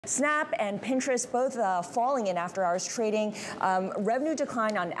Snap and Pinterest both falling in after-hours trading. Revenue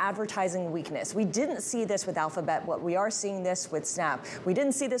decline on advertising weakness. We didn't see this with Alphabet, but we are seeing this with Snap. We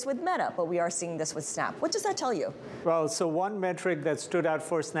didn't see this with Meta, but we are seeing this with Snap. What does that tell you? Well, so one metric that stood out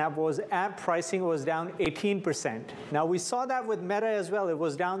for Snap was ad pricing was down 18%. Now, we saw that with Meta as well. It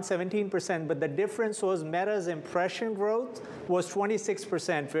was down 17%, but the difference was Meta's impression growth was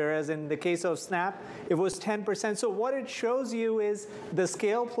 26%, whereas in the case of Snap, it was 10%. So what it shows you is the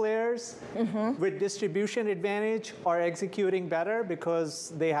scale players with distribution advantage are executing better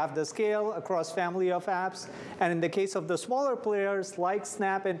because they have the scale across family of apps. And in the case of the smaller players like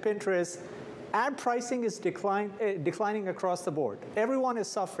Snap and Pinterest, ad pricing is declining across the board. Everyone is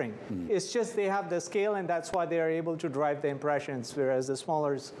suffering. It's just they have the scale, and that's why they are able to drive the impressions, whereas the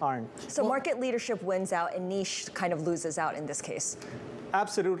smallers aren't. So market leadership wins out and niche kind of loses out in this case.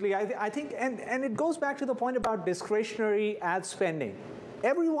 Absolutely. I think, and it goes back to the point about discretionary ad spending.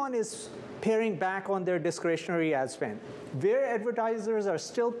 Everyone is paring back on their discretionary ad spend. Where advertisers are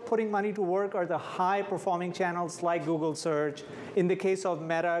still putting money to work are the high-performing channels like Google Search. In the case of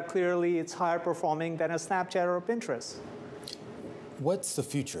Meta, clearly it's higher performing than a Snapchat or a Pinterest. What's the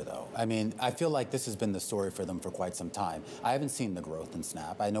future, though? I mean, I feel like this has been the story for them for quite some time. I haven't seen the growth in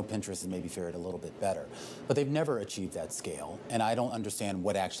Snap. I know Pinterest has maybe fared a little bit better, but they've never achieved that scale, and I don't understand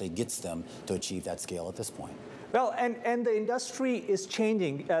what actually gets them to achieve that scale at this point. Well, and the industry is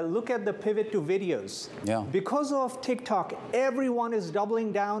changing. Look at the pivot to videos. Yeah. Because of TikTok, everyone is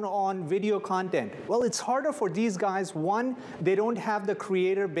doubling down on video content. Well, it's harder for these guys. One, they don't have the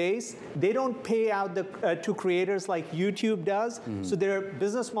creator base. They don't pay out to creators like YouTube does. So their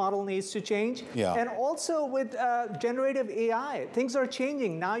business model needs to change. Yeah. And also with generative AI, things are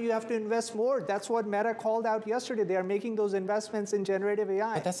changing. Now you have to invest more. That's what Meta called out yesterday. They are making those investments in generative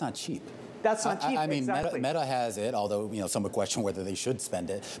AI. But that's not cheap. That's not cheap. I mean, exactly. Meta has it, although some would question whether they should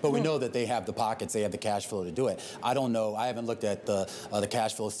spend it. But we know that they have the pockets, they have the cash flow to do it. I don't know. I haven't looked at the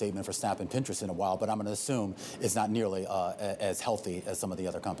cash flow statement for Snap and Pinterest in a while, but I'm going to assume it's not nearly as healthy as some of the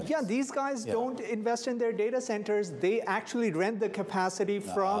other companies. Yeah, these guys don't invest in their data centers. They actually rent the capacity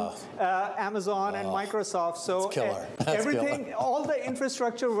from Amazon and Microsoft. So it's killer. Everything, killer. all the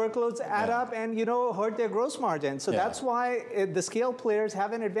infrastructure workloads add up and hurt their gross margin. So that's why the scale players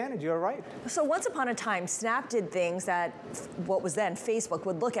have an advantage. You're right. So once upon a time, Snap did things that what was then Facebook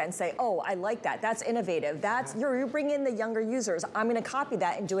would look at and say, oh, I like that. That's innovative. That's you bring in the younger users. I'm going to copy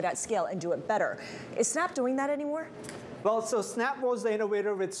that and do it at scale and do it better. Is Snap doing that anymore? Well, so Snap was the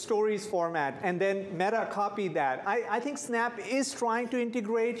innovator with Stories format, and then Meta copied that. I think Snap is trying to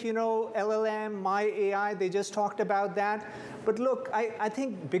integrate, LLM, My AI. They just talked about that. But look, I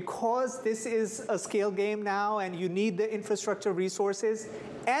think because this is a scale game now and you need the infrastructure resources,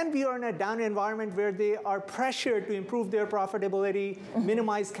 and we are in a down environment where they are pressured to improve their profitability,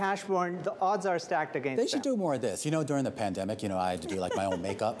 minimize cash burn, the odds are stacked against them. They should do more of this. During the pandemic, I had to do like my own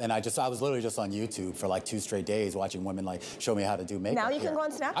makeup, and I was literally just on YouTube for like 2 straight days watching women like show me how to do makeup. Now you can go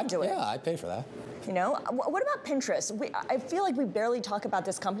on Snap and do it. Yeah, I'd pay for that. What about Pinterest? I feel like we barely talk about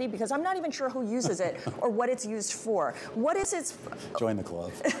this company because I'm not even sure who uses it or what it's used for. What is its... Join the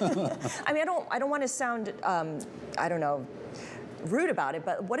club. I mean, I don't want to sound, I don't know, rude about it,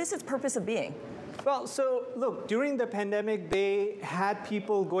 but what is its purpose of being? Well, so look, during the pandemic, they had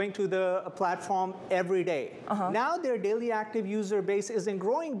people going to the platform every day. Now their daily active user base isn't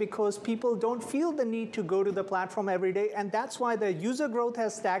growing because people don't feel the need to go to the platform every day, and that's why the user growth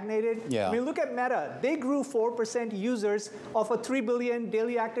has stagnated. Yeah. I mean, look at Meta. They grew 4% users of a 3 billion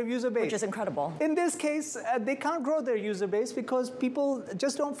daily active user base. Which is incredible. In this case, they can't grow their user base because people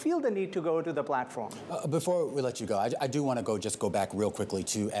just don't feel the need to go to the platform. Before we let you go, I do want to just go back real quickly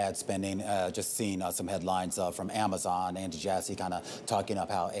to ad spending. Just seeing some headlines from Amazon, Andy Jassy kind of talking up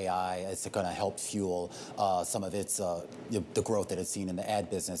how AI is going to help fuel some of its the growth that it's seen in the ad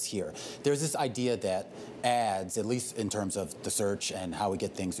business here. There's this idea that ads, at least in terms of the search and how we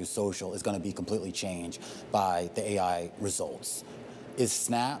get things through social, is going to be completely changed by the AI results. Is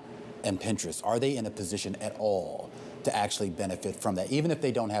Snap and Pinterest, are they in a position at all to actually benefit from that? Even if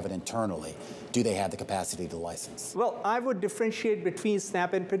they don't have it internally, do they have the capacity to license? Well, I would differentiate between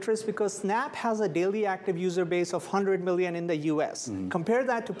Snap and Pinterest because Snap has a daily active user base of 100 million in the US. Compare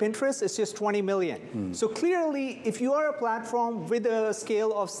that to Pinterest, it's just 20 million. So clearly, if you are a platform with a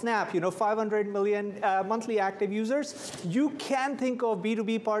scale of Snap, 500 million monthly active users, you can think of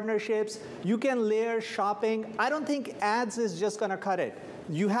B2B partnerships, you can layer shopping. I don't think ads is just going to cut it.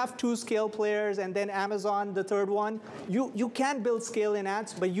 You have 2 scale players and then Amazon, the third one. You can build scale in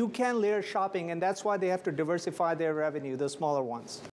ads, but you can layer shopping, and that's why they have to diversify their revenue, the smaller ones.